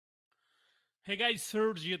Hey guys,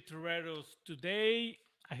 Sergio Terreros. Today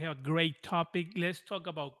I have a great topic. Let's talk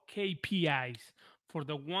about KPIs. For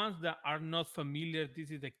the ones that are not familiar,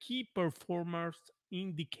 this is the key performance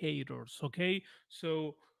indicators. Okay,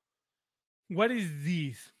 so what is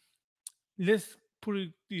this? Let's put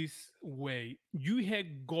it this way: you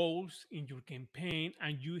have goals in your campaign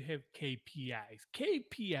and you have KPIs.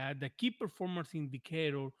 KPI, the key performance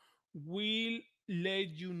indicator, will let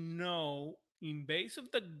you know in base of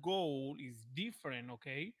the goal is different.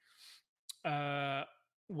 Okay, uh,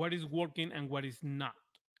 what is working and what is not,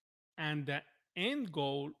 and the end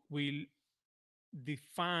goal will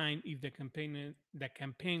define if the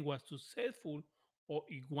campaign was successful or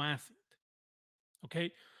it wasn't.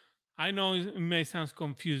 Okay, I know it may sound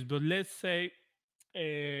confused, but let's say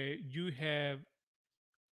you have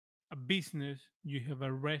a business, you have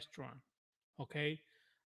a restaurant, okay,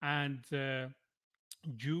 and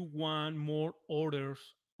you want more orders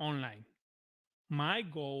online. My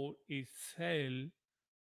goal is sell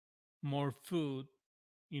more food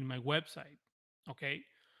in my website, okay.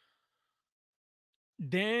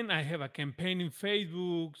 Then I have a campaign in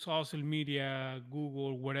Facebook, social media,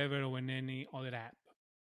 Google, whatever, or in any other app,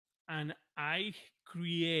 and I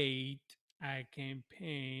create a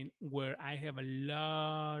campaign where I have a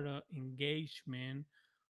lot of engagement.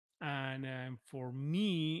 And for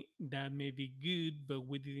me, that may be good, but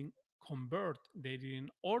we didn't convert, they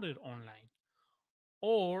didn't order online.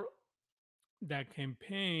 Or that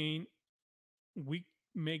campaign, we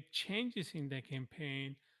make changes in the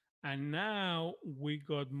campaign, and now we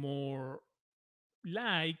got more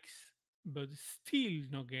likes, but still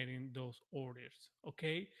not getting those orders.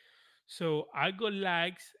 Okay, so I got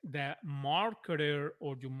likes. The marketer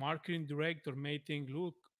or your marketing director may think,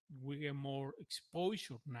 look, we get more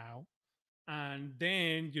exposure now. And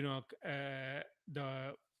then,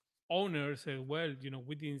 the owner said, well,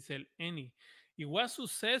 we didn't sell any. It was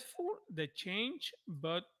successful, the change,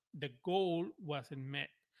 but the goal wasn't met.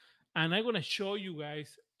 And I'm gonna show you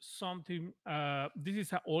guys something. This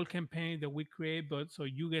is an old campaign that we create, but so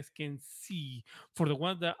you guys can see. For the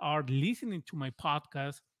ones that are listening to my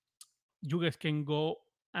podcast, you guys can go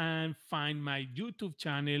and find my YouTube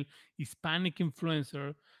channel, Hispanic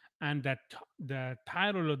Influencer, and the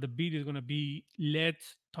title of the video is gonna be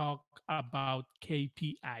 "Let's Talk About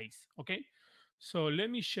KPIs." Okay, so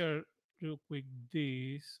let me share real quick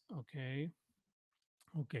this. Okay,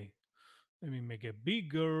 okay. Let me make it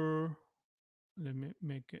bigger. Let me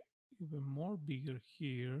make it even more bigger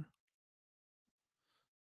here.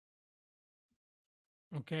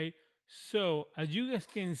 Okay, so as you guys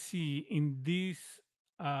can see in this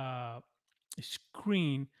uh,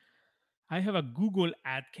 screen, I have a Google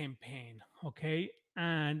ad campaign. Okay,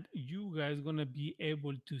 and you guys gonna be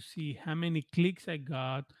able to see how many clicks I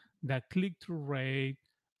got, the click-through rate,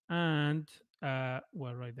 and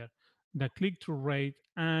well, right there, the click-through rate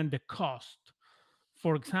and the cost.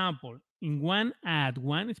 For example, in one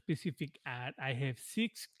specific ad, I have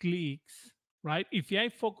 6 clicks, right? If I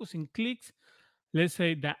focus in clicks, let's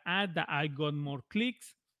say the ad that I got more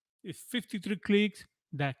clicks is 53 clicks,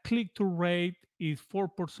 the click to rate is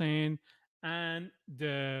 4%, and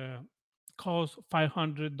the cost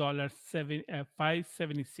 $500,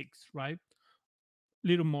 576, right?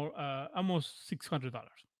 Little more, almost $600.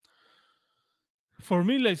 For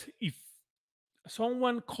me, like if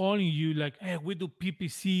someone calling you like, hey, we do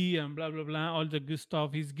PPC and blah blah blah, all the good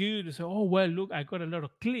stuff is good. So, oh well, look, I got a lot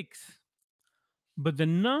of clicks, but the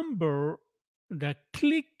number, the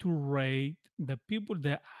click to rate, the people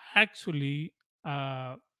that actually,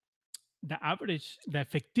 uh, the average, the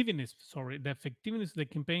effectiveness, sorry, the effectiveness of the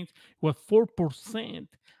campaigns was 4%,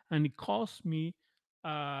 and it cost me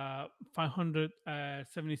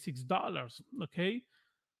 $576. Okay,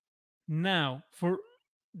 now for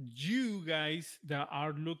you guys that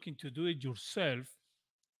are looking to do it yourself,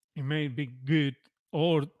 it may be good,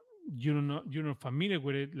 or you're not familiar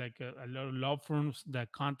with it, like a lot of law firms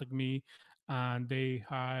that contact me and they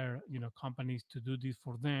hire companies to do this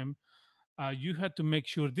for them. You have to make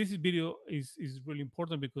sure this video is really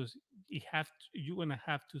important, because you're gonna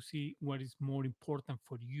have to see what is more important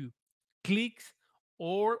for you: clicks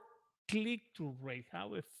or click through rate,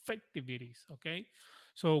 how effective it is. Okay,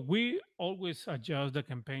 so we always adjust the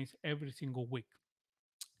campaigns every single week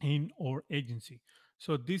in our agency.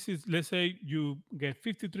 So this is, let's say you get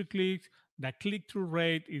 53 clicks, the click-through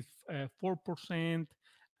rate is 4%,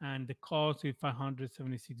 and the cost is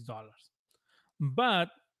 $576. But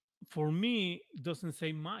for me, it doesn't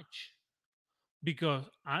say much, because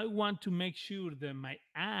I want to make sure that my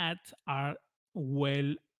ads are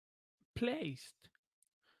well placed.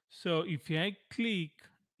 So if I click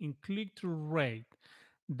in click-through rate,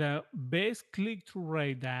 The best click-through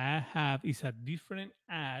rate that I have is a different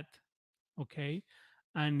ad, okay,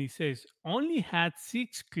 and it says only had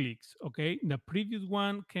 6 clicks, okay. The previous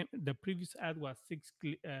ad was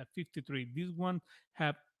 53. This one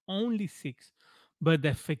have only 6, but the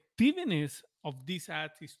effectiveness of this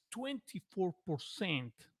ad is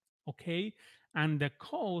 24%, okay, and the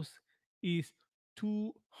cost is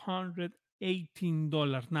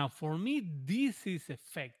 $218. Now for me this is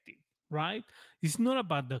effective, right? It's not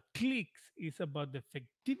about the clicks, it's about the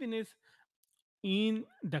effectiveness in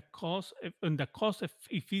the cost, in the cost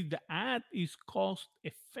if the ad is cost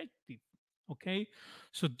effective, okay.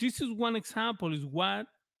 So this is one example, is what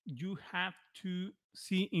you have to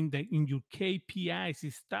see in your KPIs.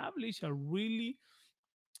 Establish a really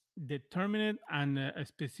determined and a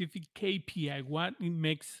specific KPI, what it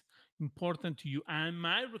makes important to you. And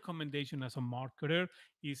my recommendation as a marketer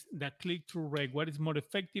is the click through rate, what is more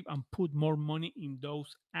effective, and put more money in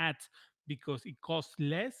those ads because it costs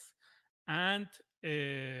less and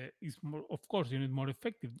it's more, of course, you need more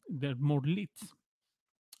effective. There are more leads.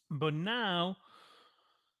 But now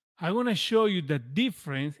I want to show you the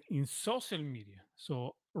difference in social media.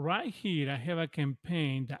 So right here, I have a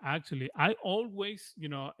campaign that actually I always,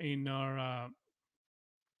 in our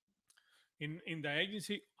in the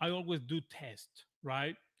agency, I always do test,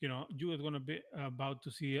 right? You are going to be about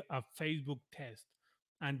to see a Facebook test,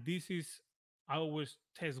 and this is, I always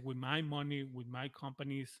test with my money, with my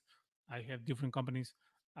companies. I have different companies,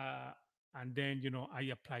 uh, and then I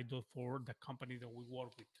apply those for the company that we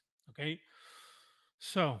work with. Okay,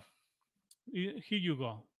 so here you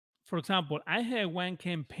go. For example, I had one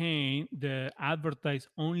campaign that advertised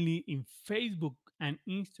only in Facebook and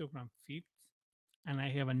Instagram feeds, and I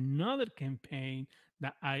have another campaign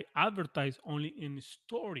that I advertise only in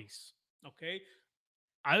stories. Okay,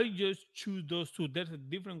 I just choose those two. There's a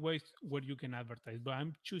different ways where you can advertise, but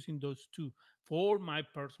I'm choosing those two for my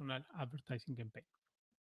personal advertising campaign.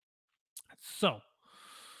 So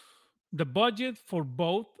the budget for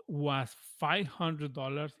both was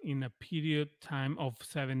 $500 in a period time of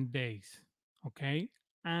 7 days. Okay,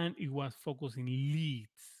 and it was focusing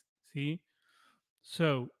leads. See,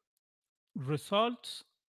 so results.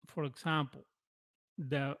 For example,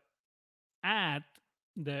 the ad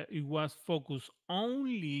that it was focused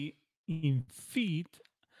only in feed,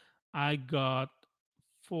 I got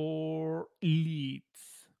 4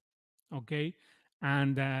 leads. Okay,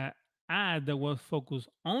 and the ad that was focused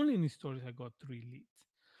only in stories, I got 3 leads.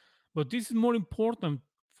 But this is more important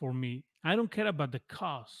for me. I don't care about the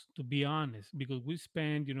cost, to be honest, because we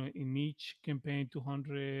spend, in each campaign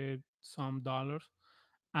 200 some dollars,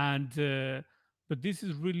 and but this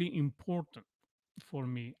is really important for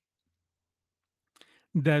me.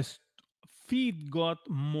 The feed got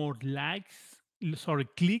more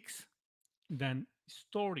clicks than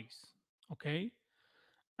stories. Okay,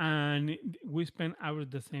 and we spend hours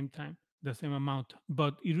the same time, the same amount.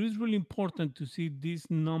 But it is really important to see this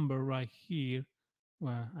number right here.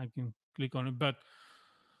 Well, I can click on it, but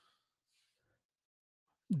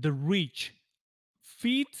the reach,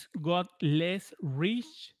 feeds got less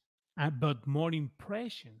reach, but more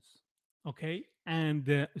impressions. Okay, and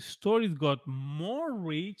the stories got more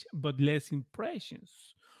reach but less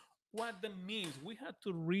impressions. What that means, we have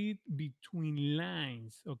to read between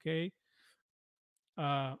lines. Okay,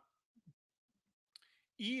 uh,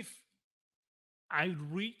 if I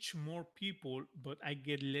reach more people but I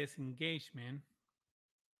get less engagement,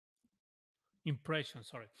 impressions,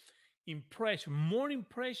 sorry, more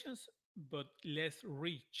impressions but less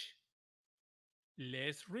reach,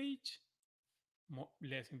 less reach,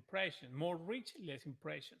 less impression, more reach, less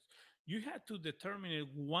impressions. You have to determine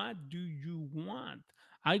what do you want.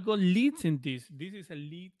 I got leads in this. This is a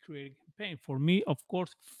lead creating campaign. For me, of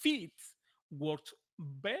course, feeds works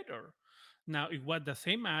better. Now it was the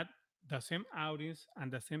same ad, the same audience,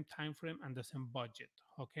 and the same time frame and the same budget.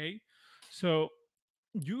 Okay, so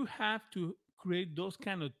you have to create those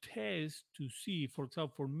kind of tests to see. For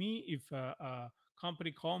example, for me, if a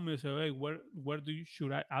company call me and say, "Hey, where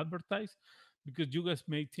should I advertise?" Because you guys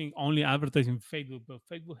may think only advertising Facebook, but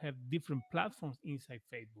Facebook have different platforms inside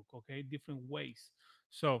Facebook. Okay, different ways.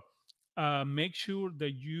 So make sure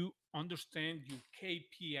that you understand your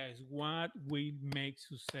KPIs. What will make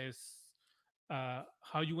success?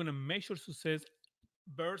 How you want to measure success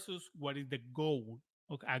versus what is the goal.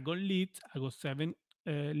 Okay, I got leads. I got 7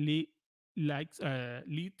 leads,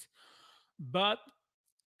 but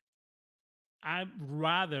I'd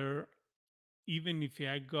rather, even if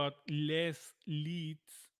I got less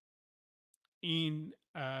leads in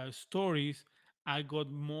stories, I got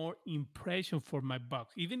more impression for my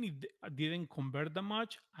bucks. Even if I didn't convert that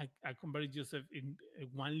much, I converted just in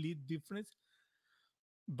one lead difference,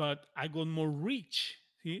 but I got more reach.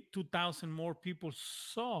 See, 2,000 more people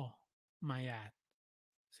saw my ad.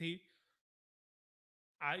 See,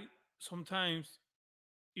 I sometimes,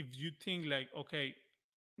 if you think like, okay,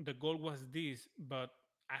 the goal was this, but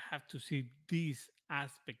I have to see this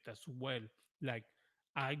aspect as well. Like,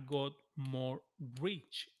 I got more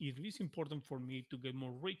reach. It is important for me to get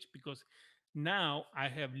more reach because now I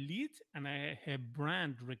have leads and I have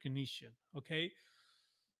brand recognition. Okay,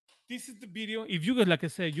 this is the video. If you guys, like I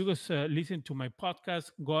said, you guys listen to my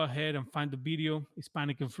podcast, go ahead and find the video,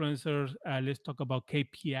 Hispanic influencers. Let's talk about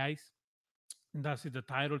KPIs. And that's it, the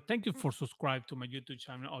title. Thank you for subscribe to my YouTube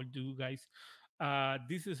channel, all you guys.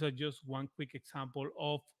 This is just one quick example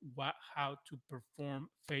of how to perform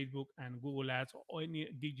Facebook and Google Ads or any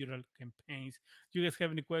digital campaigns. If you guys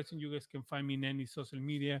have any questions, you guys can find me in any social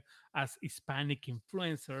media as Hispanic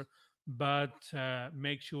influencer. But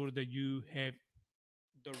make sure that you have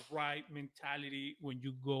the right mentality when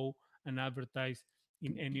you go and advertise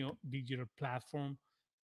in any digital platform.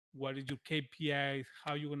 What is your KPIs,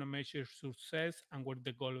 how you're going to measure success, and what is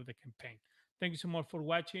the goal of the campaign. Thank you so much for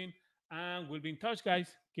watching, and we'll be in touch, guys.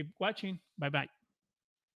 Keep watching. Bye bye.